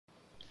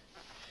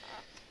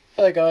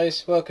Hello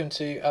guys, welcome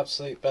to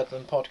Absolute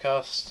Bedlam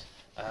Podcast.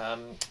 I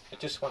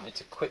just wanted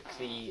to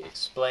quickly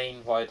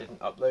explain why I didn't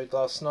upload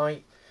last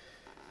night.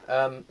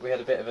 We had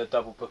a bit of a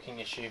double booking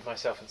issue,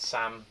 myself and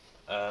Sam.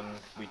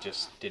 We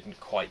just didn't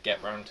quite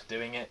get round to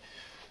doing it.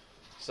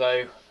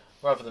 So,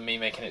 rather than me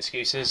making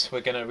excuses,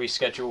 we're going to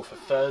reschedule for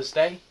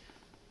Thursday.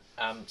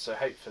 So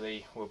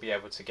hopefully we'll be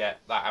able to get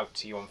that out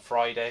to you on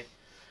Friday.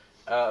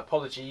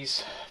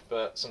 Apologies,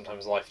 but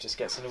sometimes life just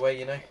gets in the way,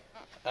 you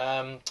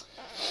know.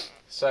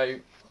 So,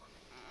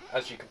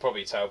 as you can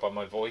probably tell by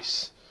my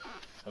voice,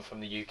 I'm from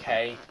the UK,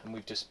 and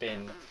we've just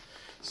been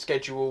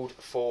scheduled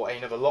for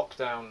another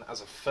lockdown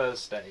as of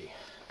Thursday.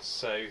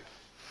 So,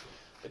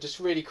 I just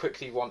really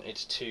quickly wanted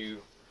to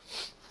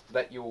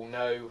let you all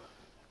know,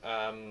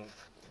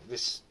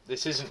 this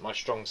isn't my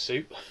strong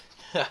suit,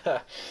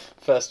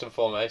 first and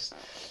foremost,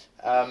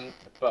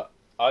 but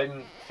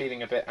I'm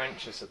feeling a bit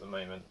anxious at the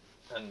moment,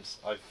 and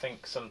I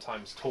think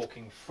sometimes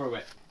talking through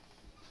it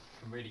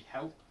can really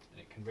help. And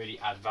it can really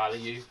add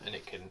value, and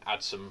it can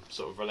add some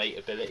sort of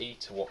relatability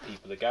to what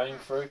people are going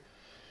through.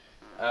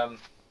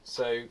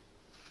 So,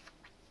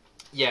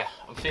 yeah,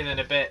 I'm feeling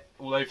a bit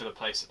all over the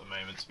place at the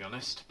moment, to be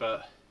honest,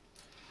 but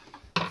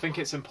I think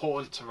it's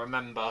important to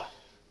remember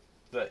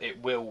that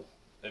it will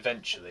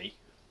eventually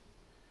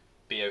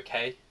be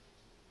okay.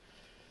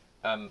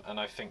 And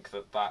I think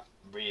that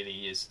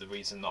really is the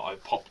reason that I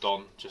popped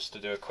on, just to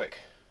do a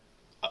quick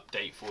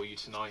update for you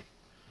tonight.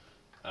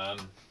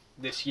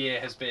 This year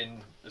has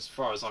been, as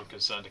far as I'm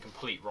concerned, a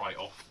complete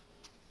write-off.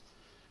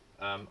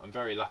 I'm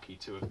very lucky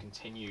to have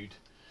continued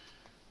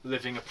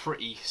living a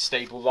pretty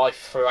stable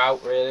life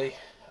throughout, really.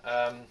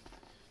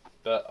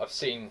 But I've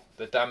seen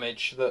the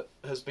damage that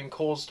has been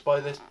caused by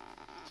this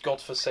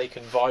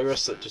godforsaken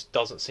virus that just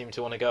doesn't seem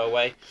to want to go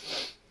away.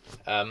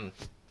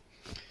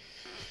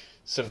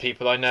 Some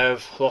people I know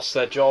have lost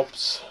their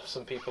jobs.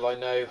 Some people I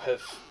know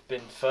have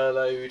been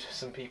furloughed.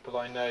 Some people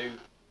I know,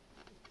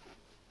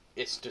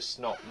 it's just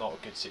not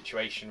a good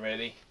situation,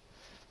 really,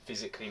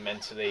 physically,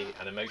 mentally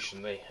and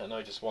emotionally. And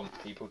I just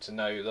want people to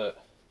know that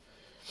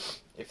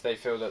if they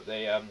feel that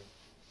they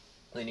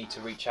need to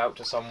reach out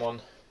to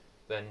someone,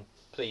 then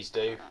please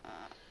do.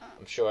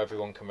 I'm sure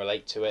everyone can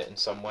relate to it in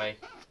some way.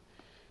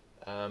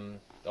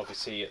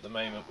 Obviously at the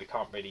moment we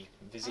can't really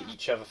visit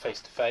each other face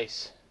to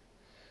face,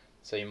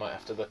 so you might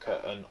have to look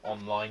at an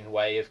online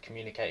way of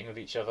communicating with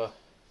each other.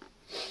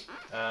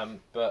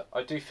 But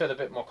I do feel a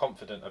bit more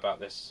confident about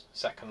this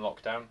second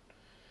lockdown.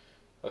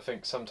 I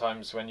think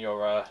sometimes when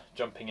you're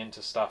jumping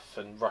into stuff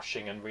and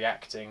rushing and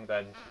reacting,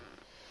 then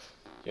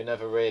you're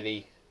never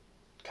really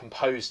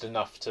composed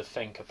enough to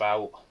think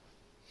about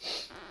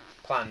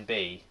plan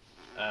B.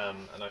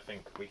 And I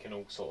think we can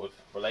all sort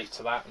of relate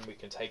to that, and we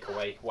can take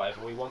away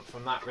whatever we want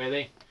from that,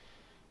 really.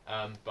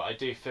 But I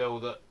do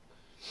feel that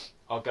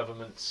our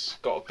government's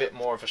got a bit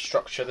more of a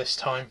structure this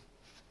time,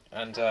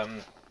 and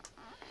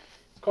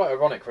it's quite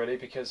ironic, really,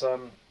 because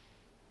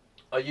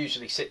I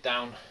usually sit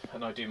down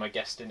and I do my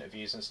guest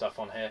interviews and stuff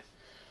on here,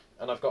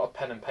 and I've got a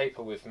pen and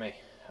paper with me,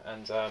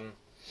 and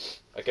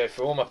I go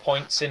through all my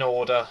points in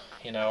order.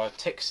 You know, I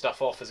tick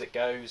stuff off as it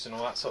goes and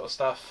all that sort of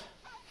stuff.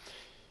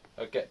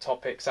 I get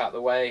topics out of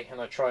the way,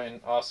 and I try and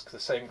ask the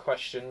same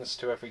questions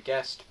to every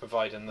guest,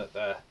 providing that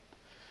they're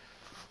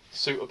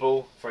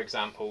suitable. For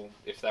example,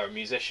 if they're a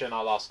musician,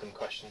 I'll ask them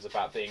questions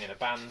about being in a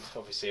band.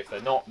 Obviously, if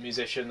they're not a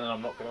musician, then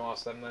I'm not going to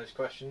ask them those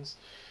questions.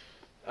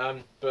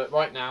 But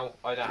right now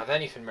I don't have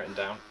anything written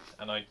down,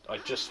 and I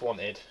just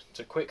wanted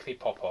to quickly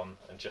pop on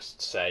and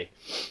just say,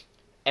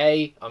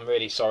 A, I'm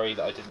really sorry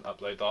that I didn't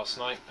upload last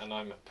night, and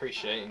I'm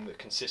appreciating that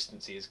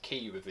consistency is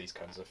key with these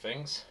kinds of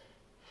things.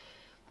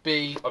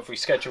 B, I've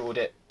rescheduled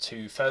it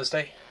to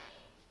Thursday,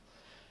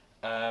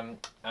 and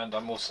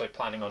I'm also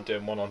planning on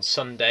doing one on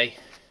Sunday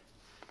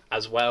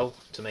as well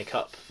to make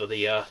up for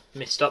the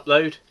missed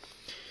upload.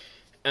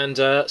 And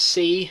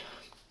C,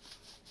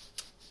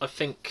 I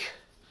think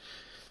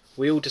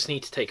we all just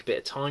need to take a bit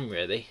of time,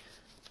 really,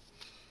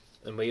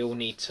 and we all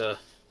need to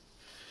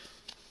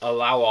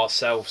allow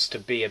ourselves to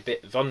be a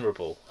bit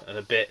vulnerable and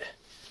a bit,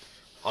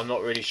 I'm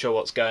not really sure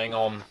what's going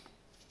on,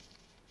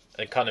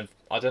 and kind of,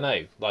 I don't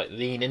know, like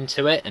lean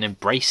into it and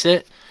embrace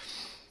it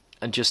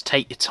and just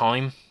take your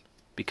time,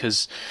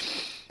 because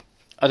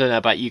I don't know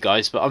about you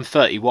guys, but I'm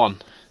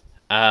 31,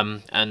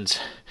 and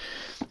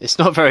it's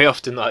not very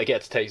often that I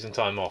get to take some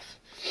time off.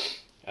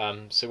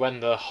 So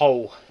when the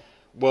whole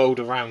world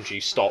around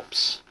you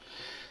stops,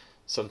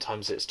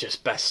 sometimes it's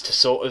just best to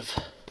sort of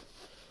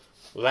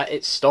let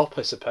it stop,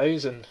 I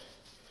suppose, and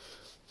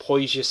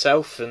poise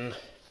yourself and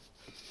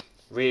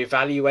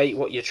reevaluate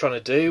what you're trying to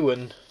do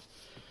and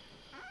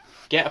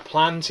get a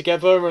plan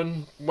together,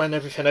 and when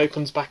everything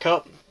opens back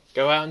up,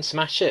 go out and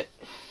smash it.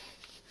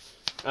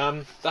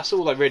 That's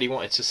all I really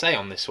wanted to say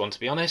on this one, to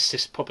be honest.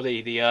 It's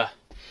probably the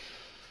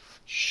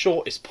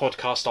shortest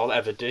podcast I'll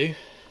ever do.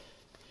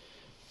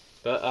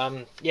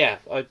 But yeah,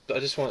 I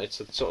just wanted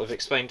to sort of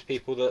explain to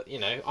people that, you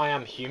know, I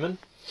am human.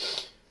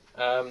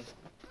 A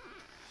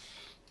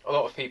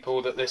lot of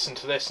people that listen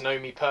to this know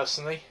me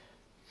personally,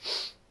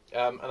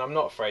 and I'm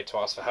not afraid to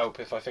ask for help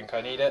if I think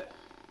I need it.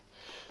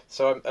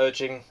 So I'm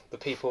urging the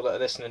people that are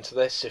listening to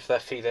this, if they're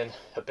feeling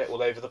a bit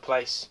all over the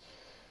place,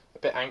 a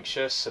bit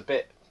anxious, a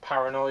bit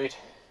paranoid,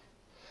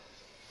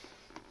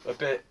 a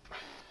bit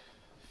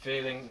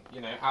feeling,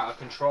 out of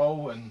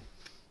control and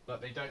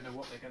that they don't know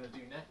what they're going to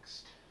do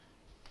next,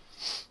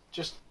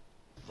 just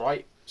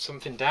write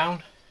something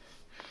down,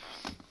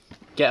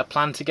 get a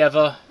plan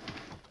together.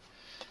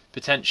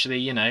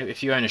 Potentially,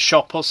 if you own a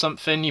shop or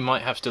something, you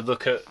might have to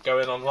look at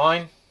going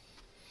online.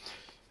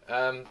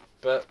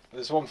 But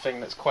there's one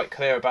thing that's quite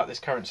clear about this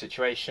current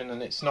situation,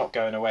 and it's not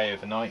going away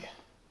overnight.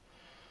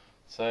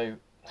 So,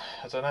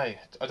 I don't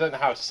know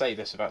how to say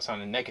this without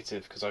sounding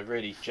negative, because I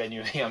really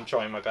genuinely am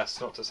trying my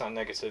best not to sound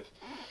negative.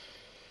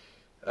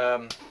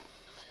 But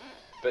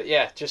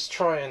yeah, just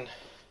try and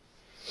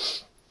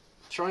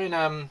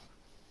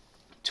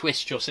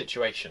twist your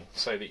situation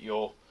so that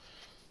you're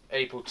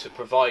able to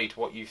provide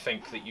what you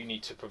think that you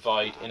need to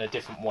provide in a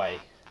different way.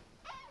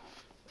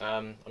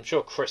 I'm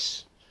sure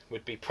Chris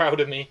would be proud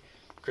of me,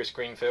 Chris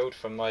Greenfield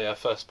from my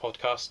first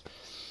podcast,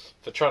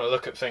 for trying to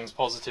look at things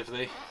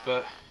positively,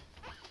 but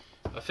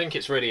I think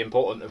it's really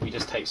important that we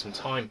just take some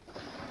time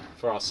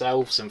for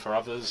ourselves and for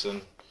others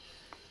and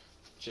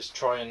just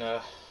try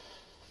and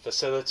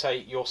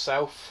facilitate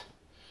yourself.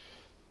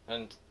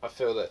 And I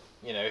feel that,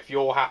 if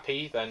you're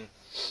happy, then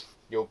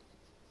you'll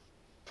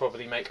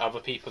probably make other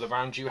people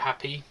around you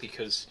happy,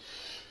 because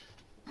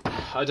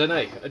I don't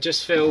know, I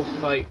just feel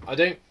like I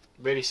don't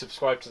really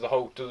subscribe to the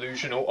whole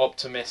delusional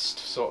optimist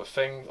sort of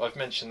thing. I've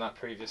mentioned that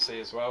previously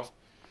as well.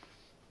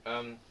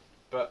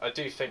 But I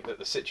do think that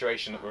the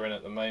situation that we're in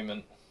at the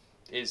moment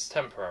is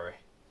temporary.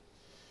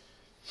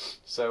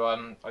 So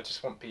I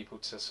just want people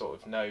to sort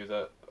of know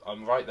that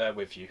I'm right there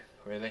with you,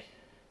 really.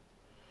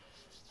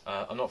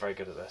 I'm not very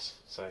good at this,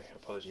 so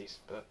apologies.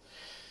 But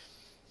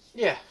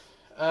yeah,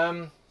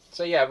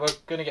 so yeah, we're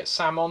going to get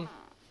Sam on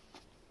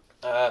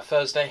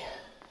Thursday.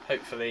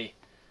 Hopefully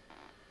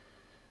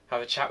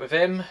have a chat with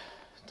him,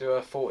 do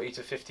a 40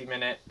 to 50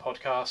 minute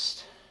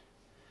podcast.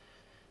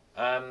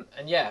 And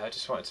yeah, I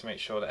just wanted to make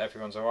sure that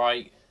everyone's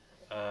alright.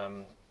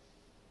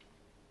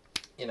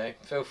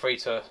 Feel free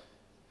to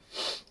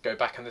go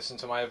back and listen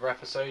to my other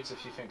episodes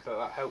if you think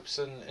that helps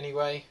in any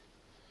way.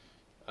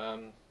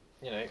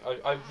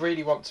 I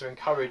really want to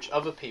encourage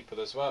other people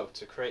as well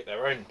to create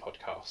their own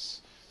podcasts,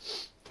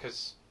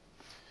 because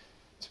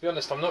to be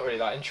honest, I'm not really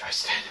that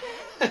interested.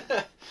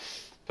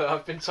 But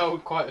I've been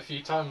told quite a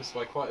few times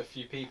by quite a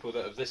few people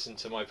that have listened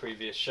to my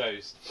previous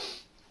shows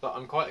that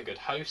I'm quite a good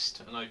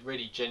host, and I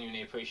really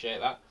genuinely appreciate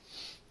that.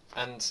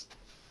 And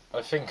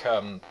I think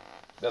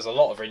there's a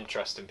lot of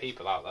interesting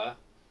people out there,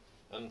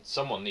 and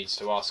someone needs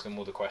to ask them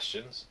all the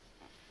questions.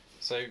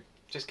 So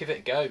just give it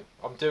a go.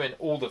 I'm doing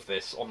all of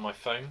this on my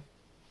phone,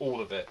 all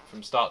of it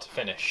from start to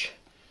finish.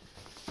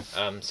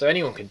 So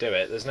anyone can do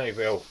it. There's no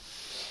real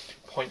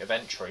point of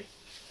entry.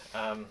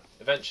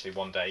 Eventually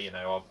one day,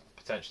 I'll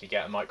potentially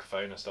get a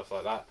microphone and stuff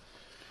like that.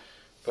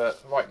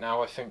 But right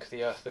now I think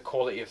the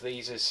quality of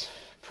these is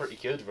pretty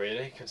good,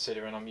 really,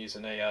 considering I'm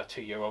using a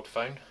 2-year-old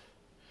phone.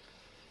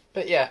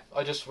 But yeah,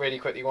 I just really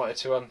quickly wanted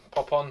to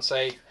pop on,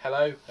 say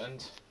hello,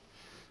 and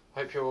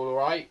hope you're all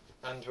alright,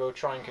 and we'll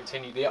try and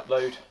continue the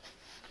upload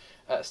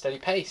at a steady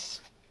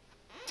pace.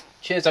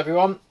 Cheers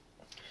everyone.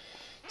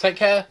 Take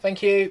care.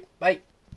 Thank you. Bye.